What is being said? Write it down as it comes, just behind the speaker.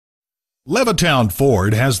Levittown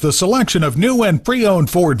Ford has the selection of new and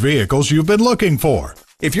pre-owned Ford vehicles you've been looking for.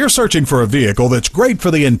 If you're searching for a vehicle that's great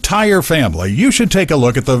for the entire family, you should take a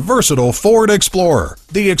look at the versatile Ford Explorer.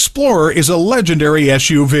 The Explorer is a legendary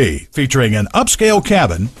SUV featuring an upscale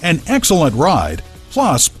cabin, an excellent ride,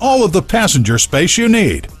 plus all of the passenger space you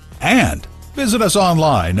need. And visit us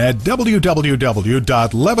online at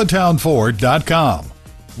www.levittownford.com.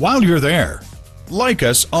 While you're there, like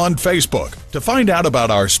us on Facebook to find out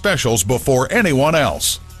about our specials before anyone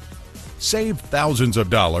else. Save thousands of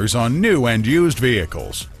dollars on new and used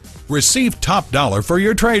vehicles. Receive top dollar for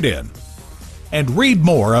your trade-in. And read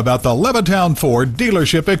more about the Levittown Ford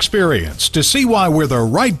dealership experience to see why we're the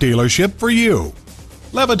right dealership for you.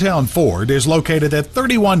 Levittown Ford is located at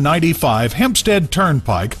 3195 Hempstead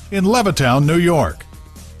Turnpike in Levittown, New York.